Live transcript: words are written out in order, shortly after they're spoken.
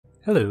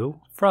Hello,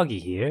 Froggy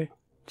here.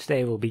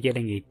 Today we'll be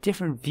getting a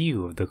different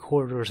view of the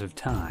corridors of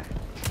time.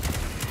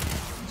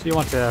 So you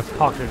want a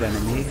pocket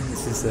enemy.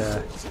 This is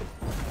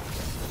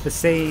the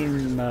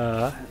same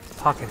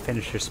pocket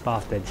finisher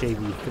spot that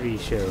JV3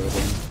 showed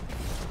in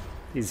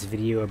his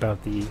video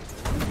about the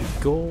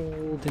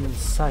golden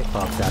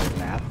Cyclops out of the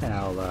map, and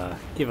I'll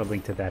give a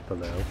link to that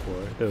below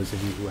for those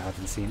of you who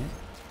haven't seen it.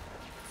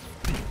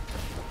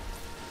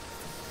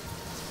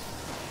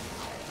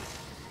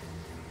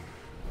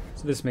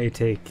 So this may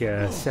take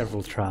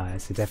several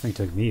tries. It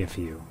definitely took me a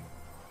few.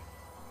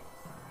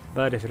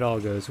 But if it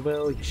all goes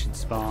well, you should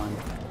spawn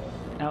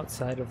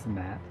outside of the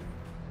map.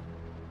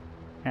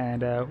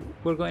 And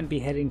we're going to be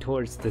heading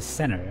towards the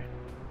center.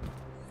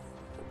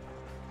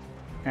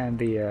 And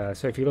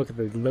so if you look at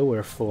the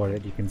lower floor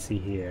that you can see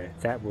here,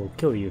 that will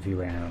kill you if you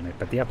land on it,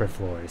 but the upper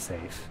floor is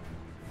safe.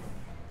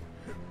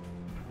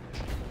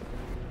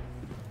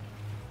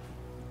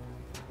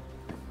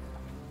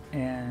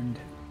 And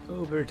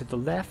over to the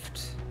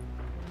left,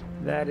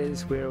 that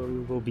is where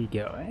we will be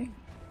going.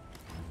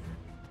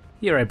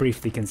 Here I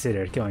briefly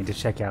considered going to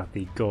check out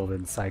the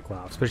golden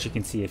Cyclops, which you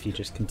can see if you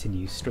just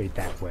continue straight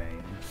that way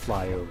and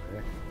fly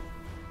over.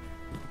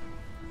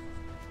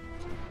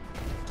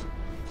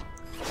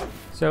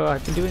 So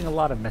I've been doing a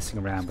lot of messing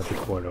around with the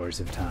corridors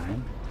of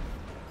time,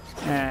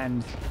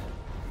 and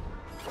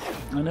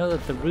I know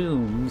that the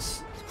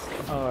rooms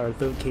are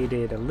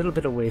located a little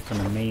bit away from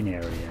the main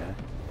area,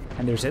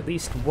 and there's at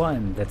least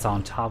one that's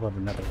on top of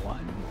another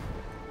one.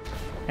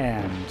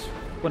 And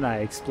when I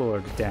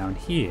explored down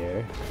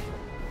here,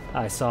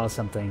 I saw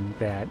something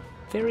that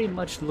very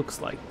much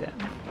looks like them.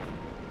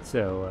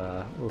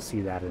 So we'll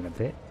see that in a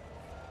bit.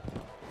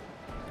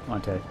 I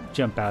want to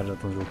jump out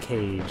of the little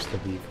cage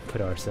that we've put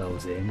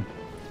ourselves in.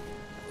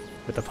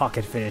 With the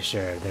pocket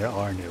finisher, there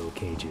are no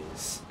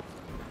cages.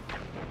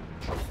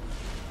 You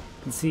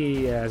can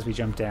see as we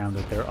jump down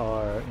that there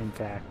are, in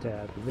fact,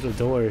 little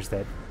doors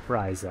that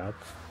rise up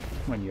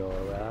when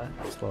you're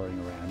exploring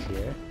around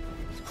here.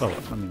 Well,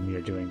 I mean, we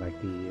are doing like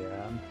the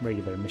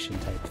regular mission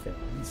type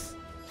things.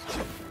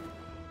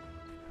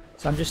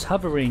 So I'm just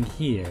hovering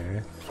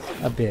here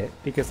a bit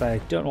because I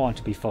don't want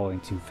to be falling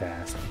too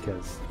fast,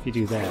 because if you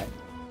do that,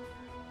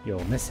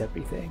 you'll miss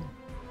everything.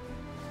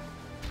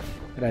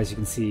 But as you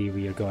can see,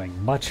 we are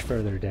going much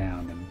further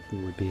down than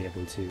we would be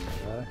able to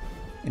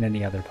in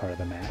any other part of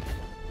the map.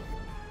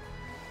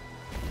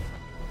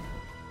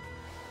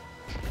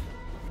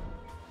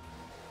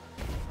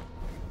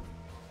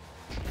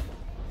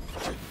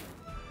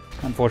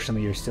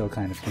 Unfortunately, you're still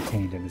kind of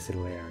contained in this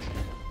little area.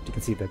 You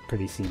can see the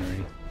pretty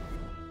scenery.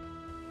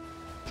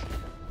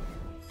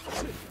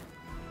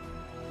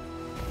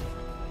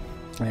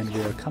 And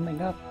we're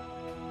coming up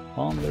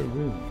on the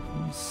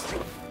rooms.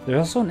 There's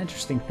also an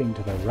interesting thing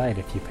to the right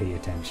if you pay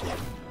attention.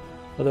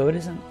 Although it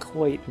isn't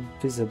quite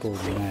visible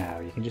now,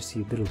 you can just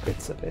see little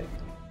bits of it.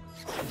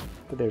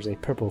 But there's a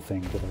purple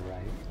thing to the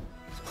right.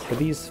 But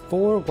these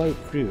 4 white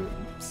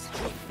rooms,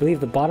 I believe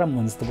the bottom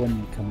one's the one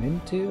you come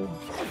into,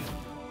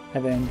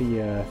 and then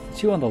the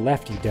 2 on the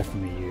left you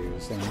definitely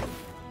use, and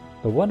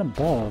the one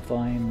above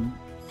I'm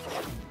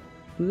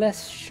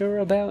less sure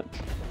about,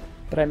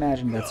 but I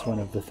imagine that's one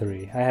of the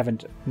 3. I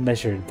haven't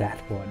measured that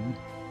one.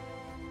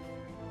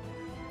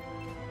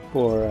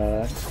 For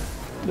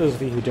those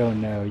of you who don't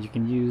know, you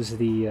can use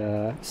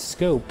the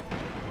scope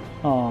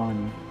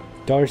on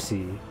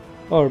Darcy,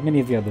 or many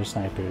of the other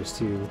snipers,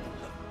 to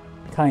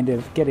kind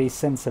of get a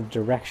sense of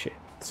direction.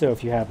 So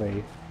if you have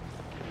a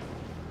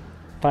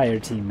fire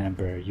team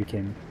member, you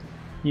can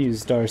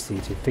use Darcy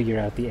to figure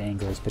out the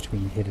angles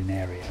between hidden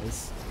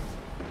areas.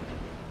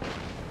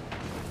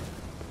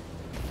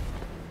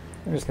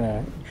 I'm just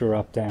gonna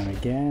drop down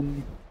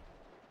again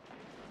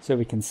so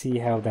we can see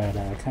how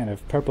that kind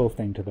of purple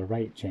thing to the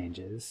right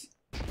changes,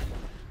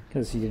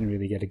 because you didn't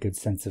really get a good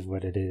sense of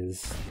what it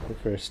is the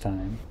first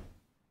time.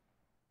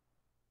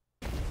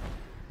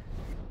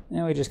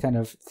 And we just kind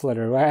of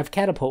flutter. I have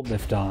catapult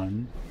lift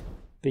on,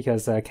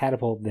 because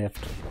catapult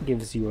lift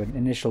gives you an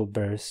initial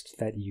burst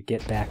that you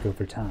get back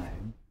over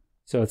time.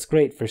 So it's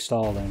great for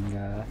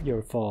stalling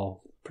your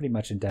fall pretty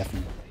much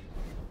indefinitely.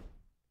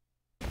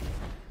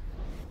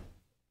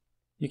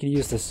 You can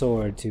use the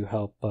sword to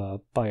help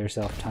buy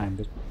yourself time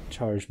to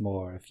charge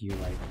more if you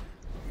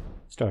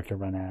start to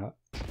run out.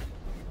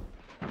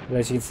 But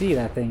as you can see,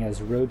 that thing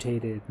has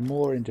rotated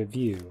more into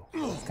view.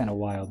 It's kind of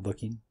wild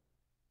looking.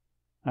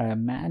 I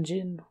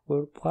imagine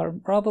we'll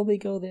probably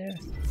go there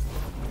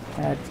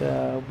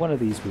at one of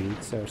these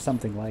weeks or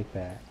something like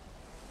that.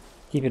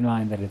 Keep in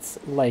mind that it's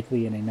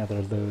likely in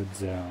another load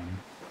zone,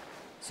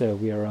 so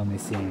we are only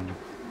seeing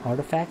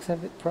artifacts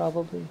of it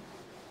probably.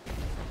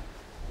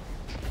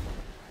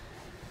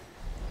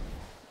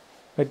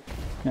 But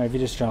if you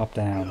just drop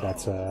down,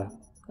 that's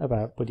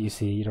about what you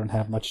see. You don't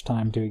have much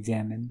time to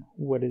examine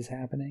what is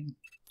happening.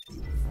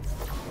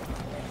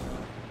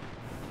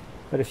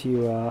 But if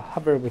you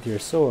hover with your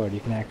sword, you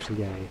can actually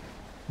get a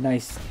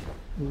nice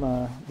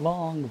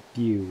long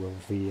view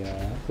of the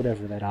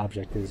whatever that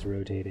object is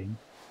rotating.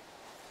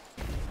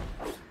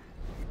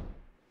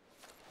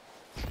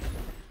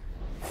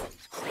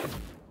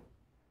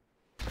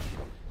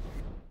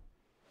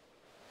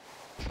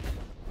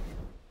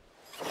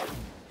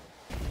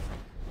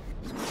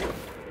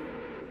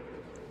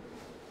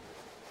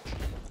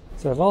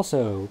 So I've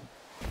also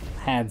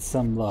had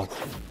some luck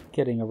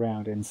getting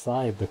around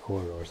inside the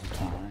corridors of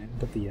time,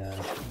 but the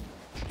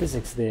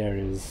physics there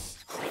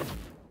is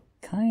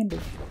kind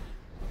of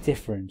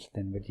different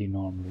than what you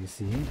normally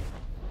see.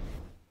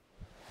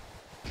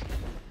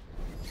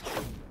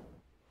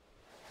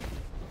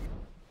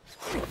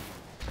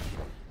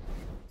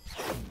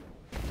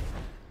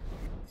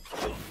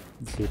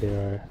 You see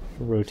there are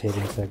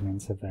rotating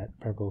segments of that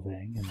purple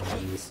thing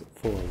in these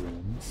 4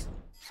 rooms,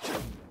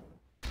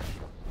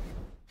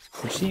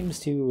 which seems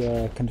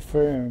to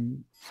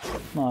confirm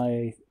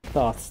my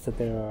thoughts that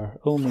there are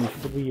only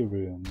 3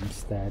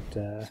 rooms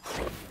that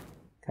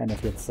kind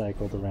of get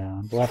cycled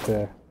around. We'll have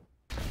to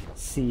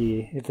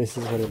see if this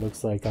is what it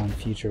looks like on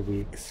future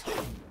weeks,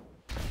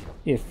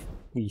 if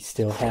we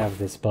still have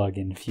this bug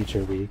in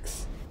future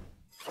weeks.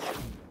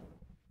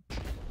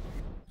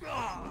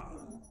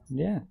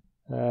 Yeah,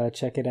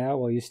 check it out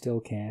while you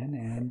still can,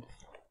 and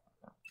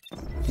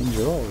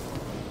enjoy.